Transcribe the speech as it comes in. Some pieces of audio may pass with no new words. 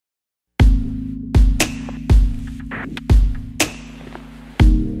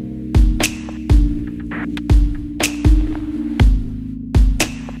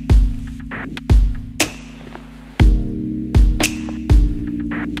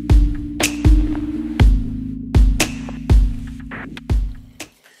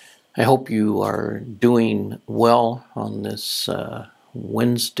I hope you are doing well on this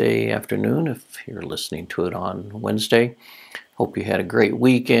Wednesday afternoon, if you're listening to it on Wednesday. Hope you had a great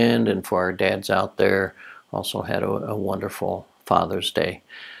weekend, and for our dads out there, also had a wonderful Father's Day.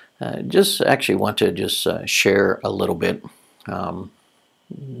 Just actually want to just share a little bit. Um,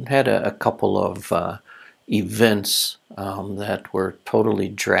 Had a couple of events that were totally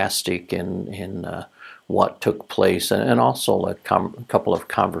drastic in what took place, and also couple of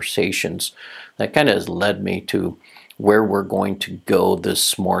conversations that kind of has led me to where we're going to go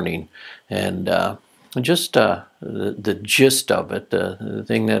this morning. And just the gist of it, the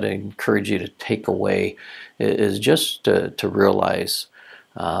thing that I encourage you to take away is just to realize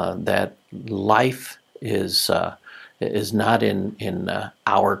that life is not in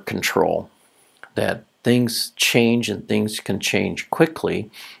our control, that things change and things can change quickly,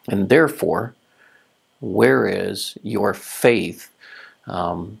 and therefore, where is your faith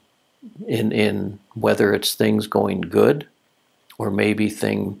in whether it's things going good or maybe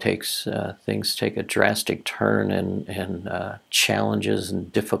things take a drastic turn and challenges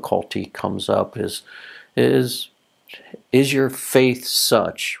and difficulty comes up? Is your faith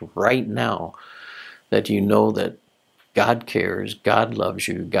such right now that you know that God cares, God loves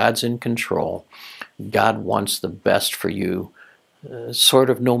you, God's in control, God wants the best for you,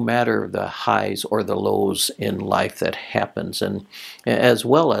 sort of no matter the highs or the lows in life that happens? And as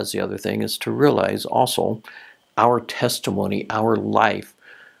well as the other thing is to realize also our testimony, our life,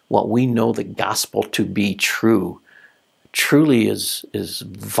 what we know the gospel to be true, truly is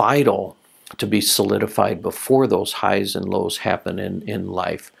vital to be solidified before those highs and lows happen in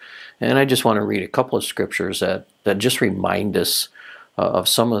life. And I just want to read a couple of scriptures that just remind us of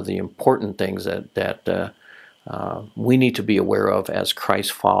some of the important things that we need to be aware of as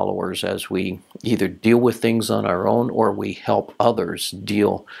Christ followers, as we either deal with things on our own or we help others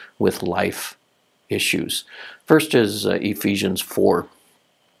deal with life issues. First is Ephesians 4.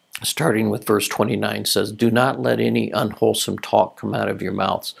 Starting with verse 29, says, "Do not let any unwholesome talk come out of your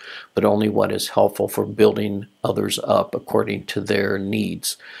mouths, but only what is helpful for building others up according to their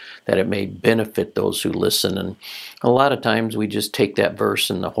needs, that it may benefit those who listen." And a lot of times we just take that verse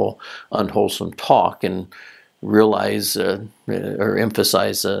and the whole unwholesome talk and realize or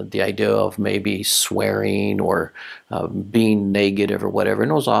emphasize the idea of maybe swearing or being negative or whatever. And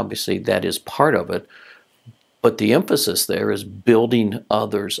those, obviously, that is part of it. But the emphasis there is building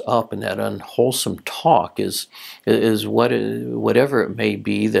others up, and that unwholesome talk is whatever it may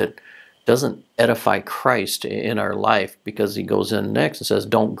be that doesn't edify Christ in our life, because he goes in next and says,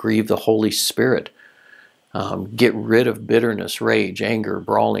 "Don't grieve the Holy Spirit." Get rid of bitterness, rage, anger,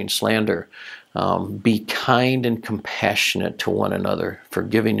 brawling, slander. Be kind and compassionate to one another,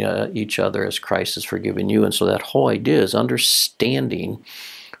 forgiving each other as Christ has forgiven you. And so that whole idea is understanding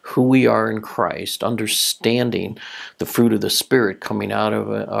who we are in Christ, understanding the fruit of the Spirit coming out of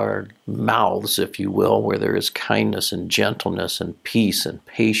our mouths, if you will, where there is kindness and gentleness and peace and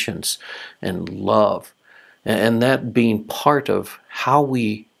patience and love. And that being part of how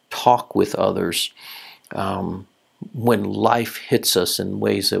we talk with others when life hits us in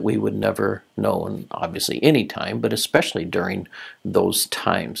ways that we would never know, and obviously any time, but especially during those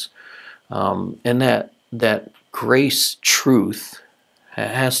times. And that grace truth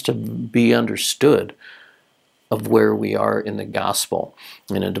has to be understood of where we are in the gospel.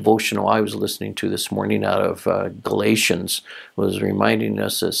 In a devotional I was listening to this morning out of Galatians was reminding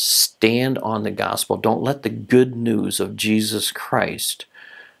us to stand on the gospel. Don't let the good news of Jesus Christ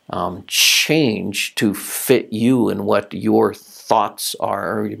change to fit you and what your thoughts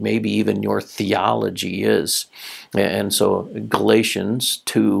are, or maybe even your theology is. And so Galatians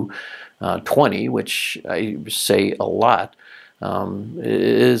 2:20, which I say a lot,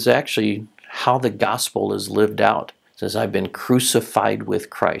 is actually how the gospel is lived out. It says, "I've been crucified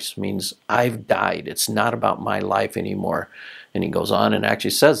with Christ," means I've died. It's not about my life anymore. And he goes on and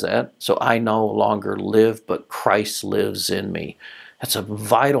actually says that, "So I no longer live, but Christ lives in me." That's a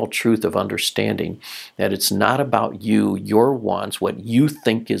vital truth of understanding that it's not about you, your wants, what you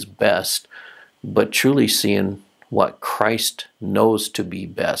think is best, but truly seeing what Christ knows to be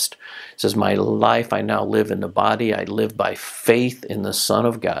best. It says, "My life I now live in the body. I live by faith in the Son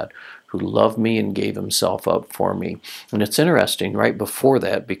of God, who loved me and gave himself up for me." And it's interesting right before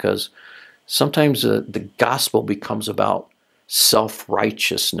that, because sometimes the gospel becomes about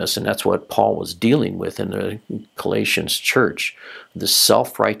self-righteousness, and that's what Paul was dealing with in the Galatians church. The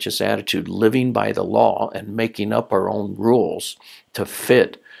self-righteous attitude, living by the law and making up our own rules to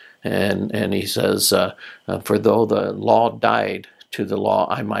fit. And he says, "For though the law died to the law,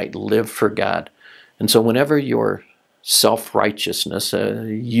 I might live for God." And so whenever you're self-righteousness,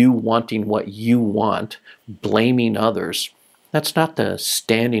 you wanting what you want, blaming others. That's not the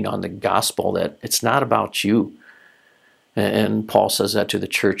standing on the gospel, that it's not about you. And Paul says that to the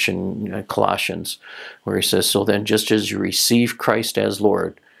church in Colossians, where he says, so then just as you receive Christ as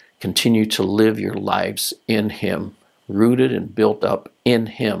Lord, continue to live your lives in him, rooted and built up in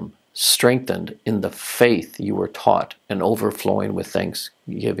him, strengthened in the faith you were taught, and overflowing with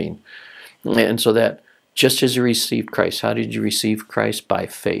thanksgiving. And so that just as you received Christ, how did you receive Christ? By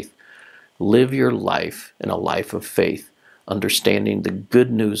faith. Live your life in a life of faith, understanding the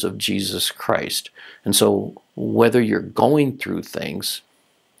good news of Jesus Christ. And so whether you're going through things,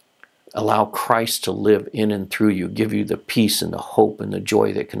 allow Christ to live in and through you, give you the peace and the hope and the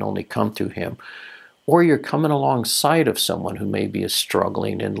joy that can only come through him. Or you're coming alongside of someone who maybe is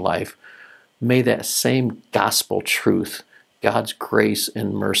struggling in life. May that same gospel truth, God's grace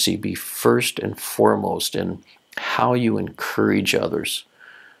and mercy, be first and foremost in how you encourage others.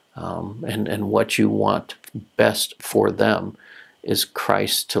 And what you want best for them is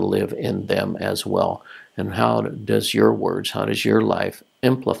Christ to live in them as well. And how does your words, how does your life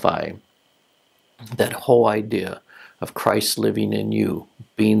amplify that whole idea of Christ living in you,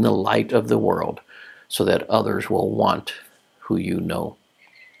 being the light of the world, so that others will want who you know?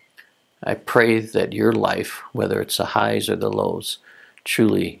 I pray that your life, whether it's the highs or the lows,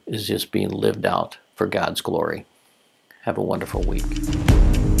 truly is just being lived out for God's glory. Have a wonderful week.